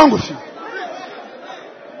 What is wrong with you?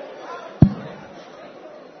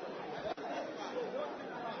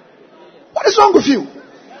 What is wrong with you?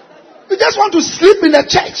 You just want to sleep in the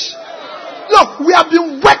church. Look, we have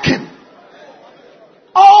been working.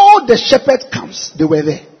 All the shepherd camps, they were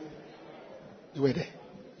there. They were there.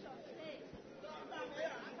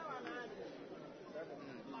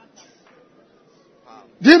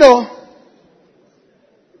 Do you know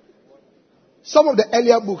some of the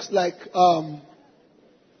earlier books, like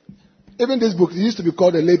even this book, it used to be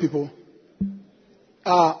called The Lay People.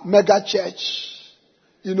 mega church,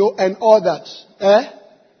 and all that.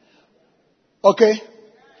 Okay?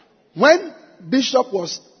 When Bishop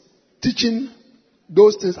was teaching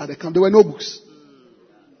those things at the camp, there were no books.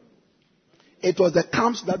 It was the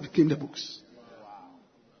camps that became the books.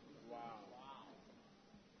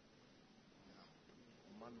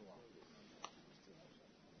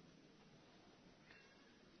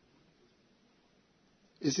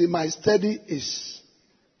 You see, my study is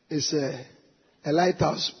a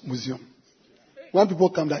lighthouse museum. When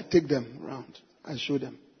people come, I take them around and show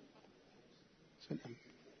them.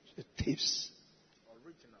 Tapes.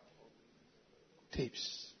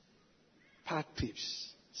 Part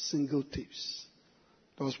tapes. Single tapes.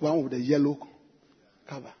 There was one with a yellow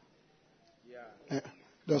cover. There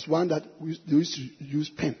was one that they used to use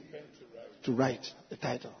pen to write the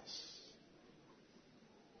titles.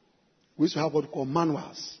 We used to have what we call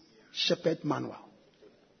manuals. Shepherd manual.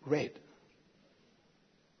 Red.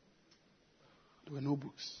 There were no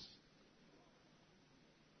books.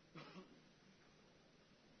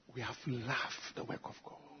 We have loved the work of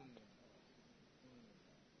God.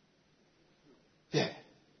 Yeah.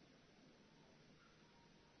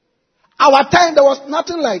 Our time, there was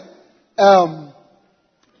nothing like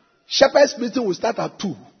shepherd's meeting will start at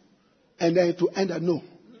 2 and then it will end at no.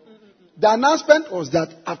 The announcement was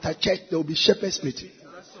that after church there will be shepherd's meeting.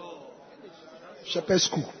 Shepherd's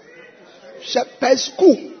school. Shepherd's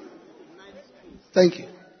school. Thank you.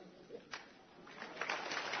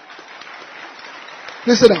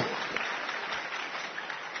 Please sit down.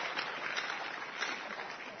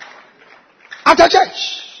 After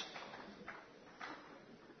church,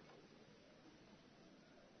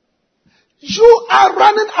 you are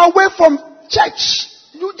running away from church.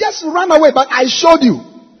 You just ran away, but I showed you.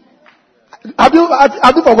 Have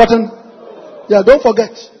you forgotten? Yeah, don't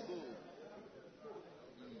forget.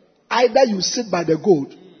 Either you sit by the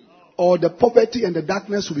gold, or the poverty and the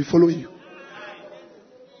darkness will be following you.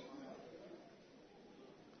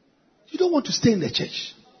 You don't want to stay in the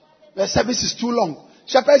church. The service is too long.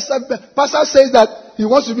 Pastor says that he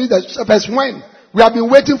wants to meet the shepherds when? We have been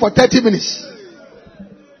waiting for 30 minutes.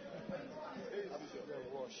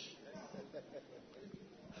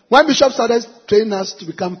 When Bishop started training us to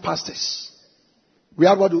become pastors, we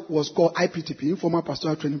had what was called IPTP, Informal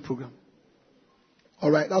Pastoral Training Program.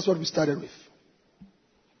 Alright, that's what we started with.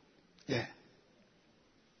 Yeah.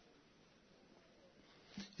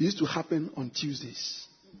 It used to happen on Tuesdays.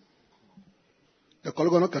 The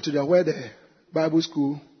Kologono Cathedral, where the Bible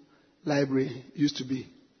school library used to be,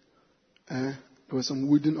 there were some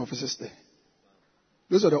wooden offices there.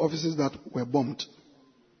 Those are the offices that were bombed.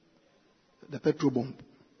 The petrol bomb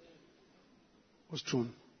was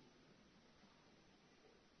thrown.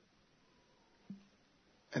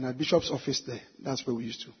 And at Bishop's office there, that's where we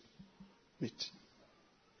used to meet.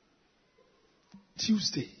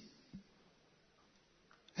 Tuesday.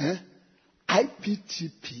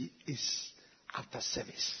 IPTP is after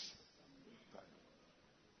service.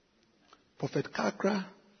 Prophet Kakra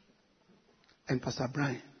and Pastor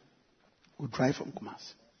Brian would drive from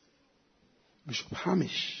Kumasi. Bishop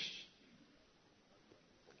Hamish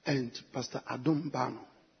and Pastor Adom Bano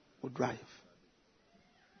would drive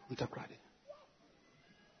from Takrady.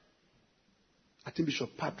 I think Bishop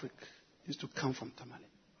Patrick used to come from Tamale.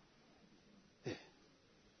 Yeah.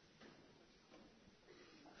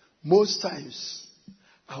 Most times,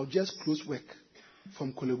 I'll just close work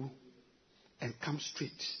from Kolebu and come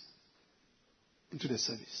straight into the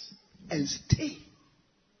service and stay.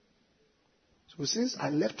 So since I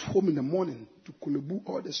left home in the morning to Kolebu,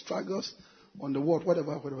 all the struggles on the ward,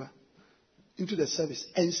 whatever, into the service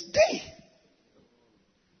and stay.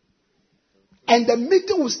 And the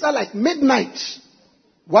meeting will start like midnight,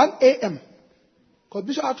 1 a.m. Because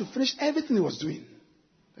Bishop had to finish everything he was doing.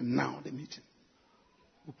 And now the meeting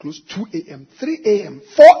will close 2 a.m., 3 a.m.,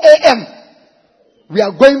 4 a.m. We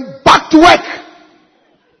are going back to work.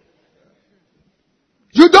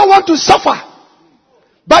 You don't want to suffer.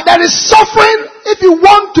 But there is suffering if you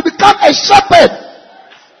want to become a shepherd.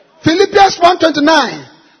 Philippians 1:29.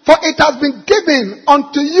 For it has been given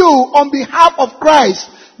unto you on behalf of Christ,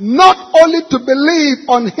 not only to believe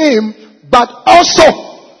on him, but also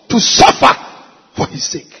to suffer for his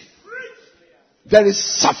sake. There is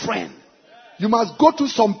suffering. You must go through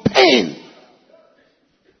some pain.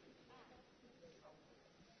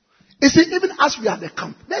 You see, even as we are at the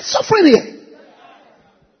camp, there's suffering here.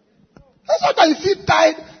 It's not that you feel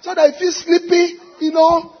tired, it's not that you feel sleepy,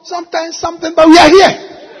 sometimes something, but we are here.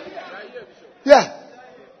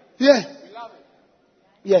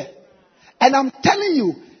 Yeah. And I'm telling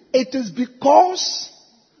you, it is because,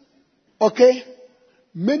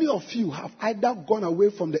 Many of you have either gone away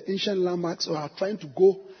from the ancient landmarks or are trying to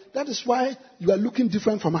go. That is why you are looking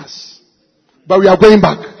different from us. But we are going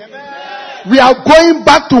back. Amen. We are going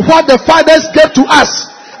back to what the fathers gave to us.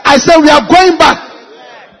 I say we are going back.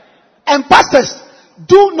 And pastors,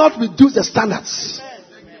 do not reduce the standards.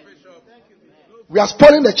 We are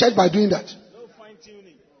spoiling the church by doing that.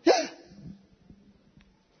 Yeah.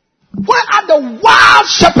 Where are the wild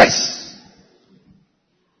shepherds?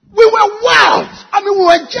 We were wild. I mean, we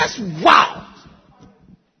were just wild.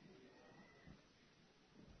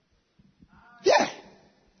 Yeah.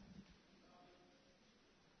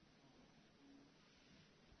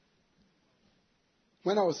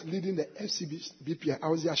 When I was leading the FCBPI, I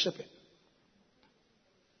was their shepherd.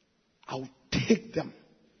 I would take them.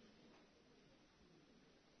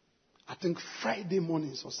 I think Friday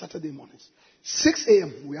mornings or Saturday mornings. 6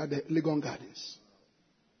 a.m. we are at the Legon Gardens.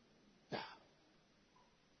 Yeah.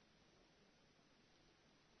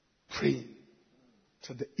 Praying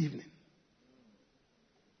till the evening.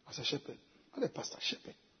 As a shepherd. Not a pastor,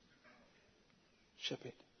 shepherd.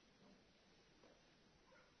 Shepherd.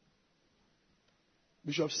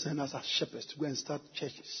 Bishop sent us as shepherds to go and start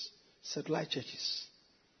churches. Satellite churches.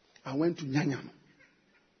 I went to Nyanyam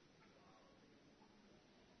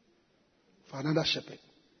for another shepherd.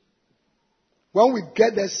 When we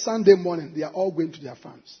get there Sunday morning, they are all going to their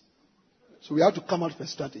farms. So we have to come out with a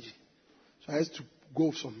strategy. So I had to go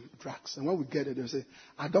with some drugs. And when we get there, they'll say,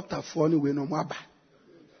 "A doctor for anyway no more."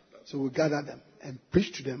 So we gather them and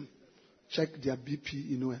preach to them, check their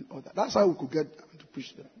BP, and all that. That's how we could get to preach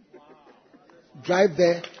to them. Drive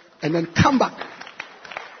there and then come back.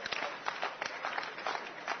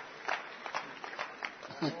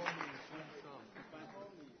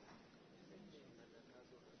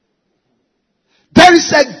 There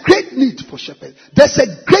is a great need for shepherds. There's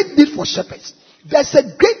a great need for shepherds. There's a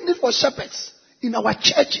great need for shepherds in our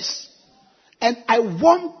churches. And I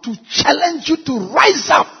want to challenge you to rise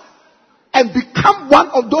up and become one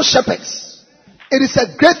of those shepherds. It is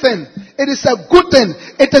a great thing. It is a good thing.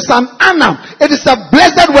 It is an honor. It is a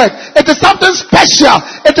blessed work. It is something special.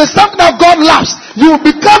 It is something that God loves. You will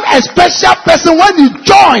become a special person when you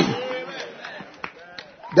join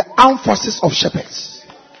the armed forces of shepherds.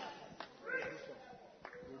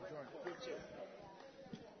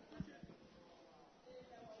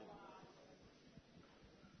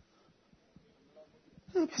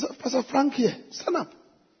 Pastor Frank here, stand up.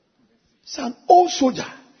 He's an old soldier.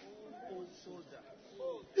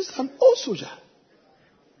 He's an old soldier.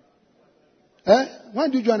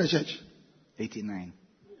 When did you join the church? 89.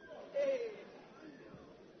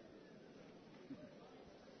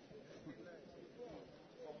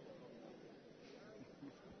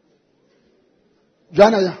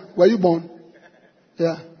 Joanna, were you born?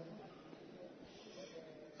 Yeah.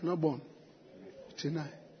 Not born. 89.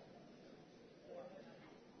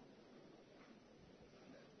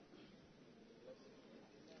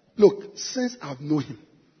 Look, since I've known him,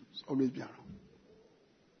 he's always been around.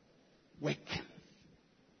 Working.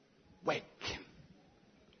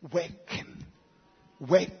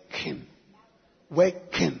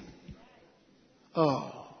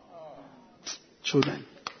 Oh. Children,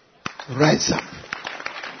 rise up.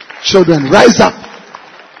 Children, rise up.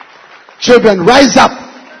 Children, rise up.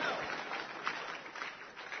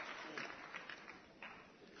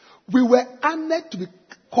 We were honored to be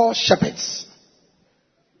called shepherds.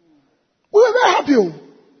 We were very happy.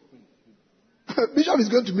 Bishop is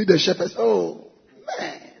going to meet the shepherds. Oh,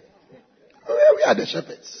 man. We are the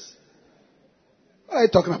shepherds. What are you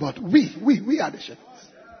talking about? We are the shepherds.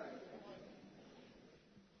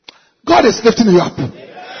 God is lifting you up.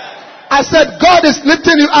 I said, God is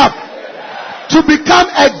lifting you up to become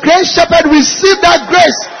a great shepherd. Receive that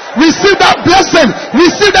grace. Receive that blessing.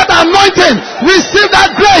 Receive that anointing. Receive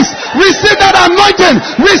that grace. Receive that anointing.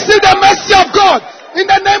 Receive the mercy of God. In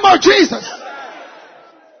the name of Jesus.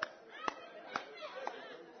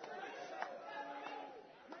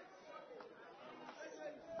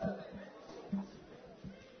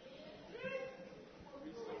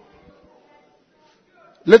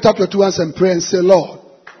 Lift up your two hands and pray and say, Lord,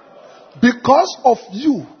 because of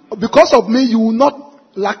you, because of me, you will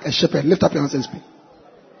not lack a shepherd. Lift up your hands and speak.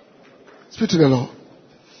 Speak to the Lord.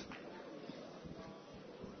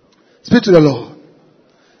 Speak to the Lord.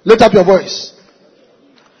 Lift up your voice.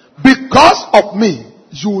 Because of me,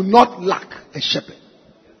 you will not lack a shepherd.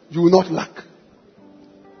 You will not lack.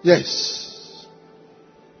 Yes.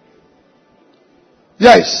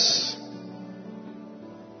 Yes.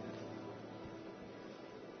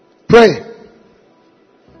 Pray.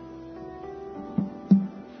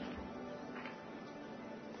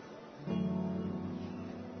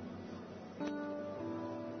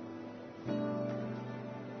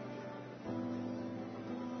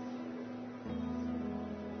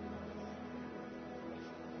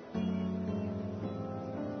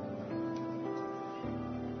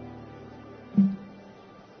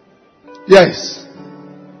 Yes.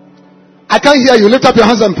 I can't hear you. Lift up your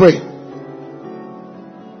hands and pray.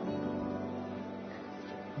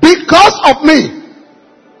 Because of me,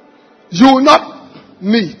 you will not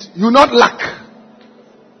need, you will not lack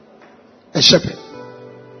a shepherd.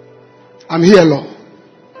 I'm here, Lord.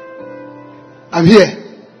 I'm here.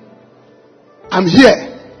 I'm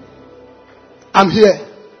here. I'm here.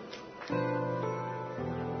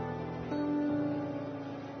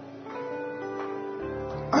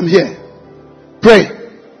 I'm here. Pray.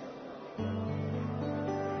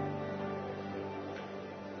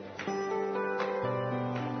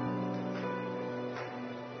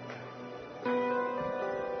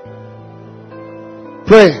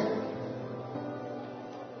 Pray.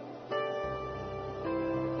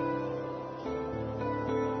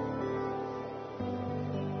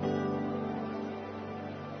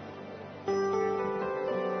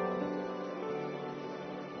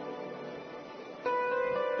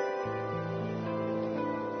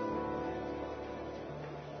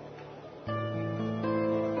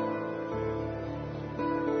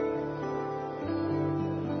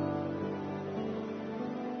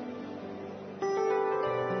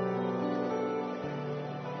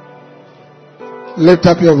 Lift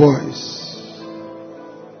up your voice.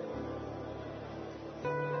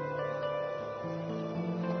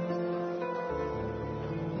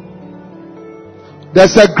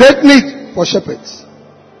 There's a great need for shepherds.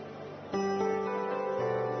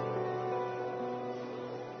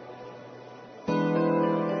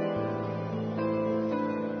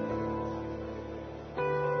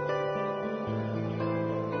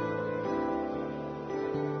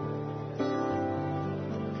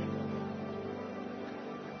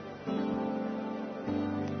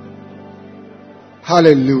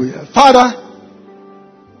 Hallelujah. Father,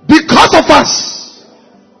 because of us,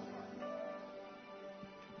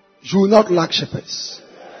 you will not lack shepherds.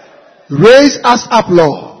 Raise us up,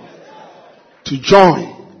 Lord, to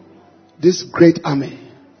join this great army.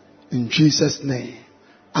 In Jesus' name.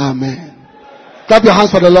 Amen. Clap your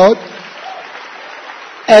hands for the Lord.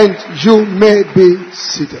 And you may be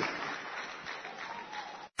seated.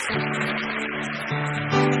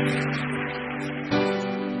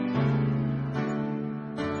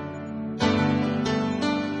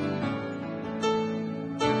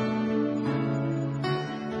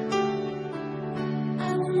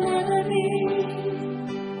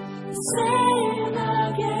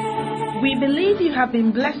 We believe you have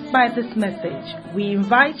been blessed by this message. We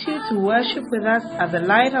invite you to worship with us at the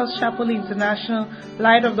Lighthouse Chapel International,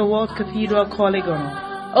 Light of the World Cathedral, Kolegono,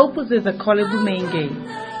 opposite the Kolebu main gate.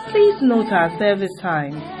 Please note our service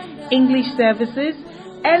times. English services,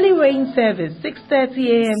 early rain service 6:30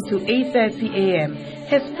 a.m. to 8:30 a.m.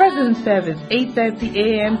 His Presence service 8:30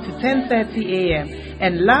 a.m. to 10:30 a.m.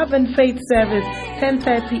 and Love and Faith service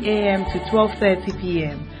 10:30 a.m. to 12:30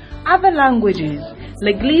 p.m. Other languages: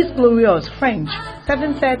 L'Église Glorieuse French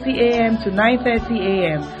 7:30 a.m. to 9:30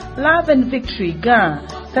 a.m. Love and Victory Ghana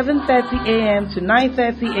 7:30 a.m. to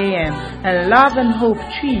 9:30 a.m. and Love and Hope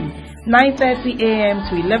Tree 9:30 a.m.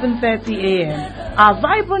 to 11:30 a.m. Our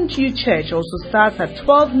Vibrant Youth Church also starts at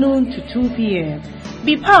 12 noon to 2 p.m.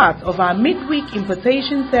 Be part of our midweek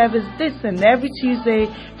impartation service this and every Tuesday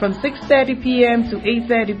from 6:30 p.m. to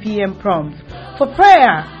 8:30 p.m. prompt. For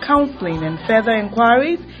prayer, counseling and further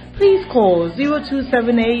inquiries, please call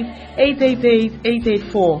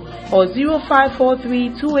 0278-888-884 or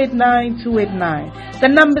 0543-289-289. The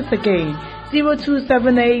numbers again,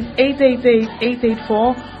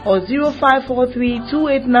 0278-888-884 or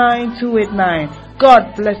 0543-289-289.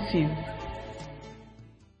 God bless you.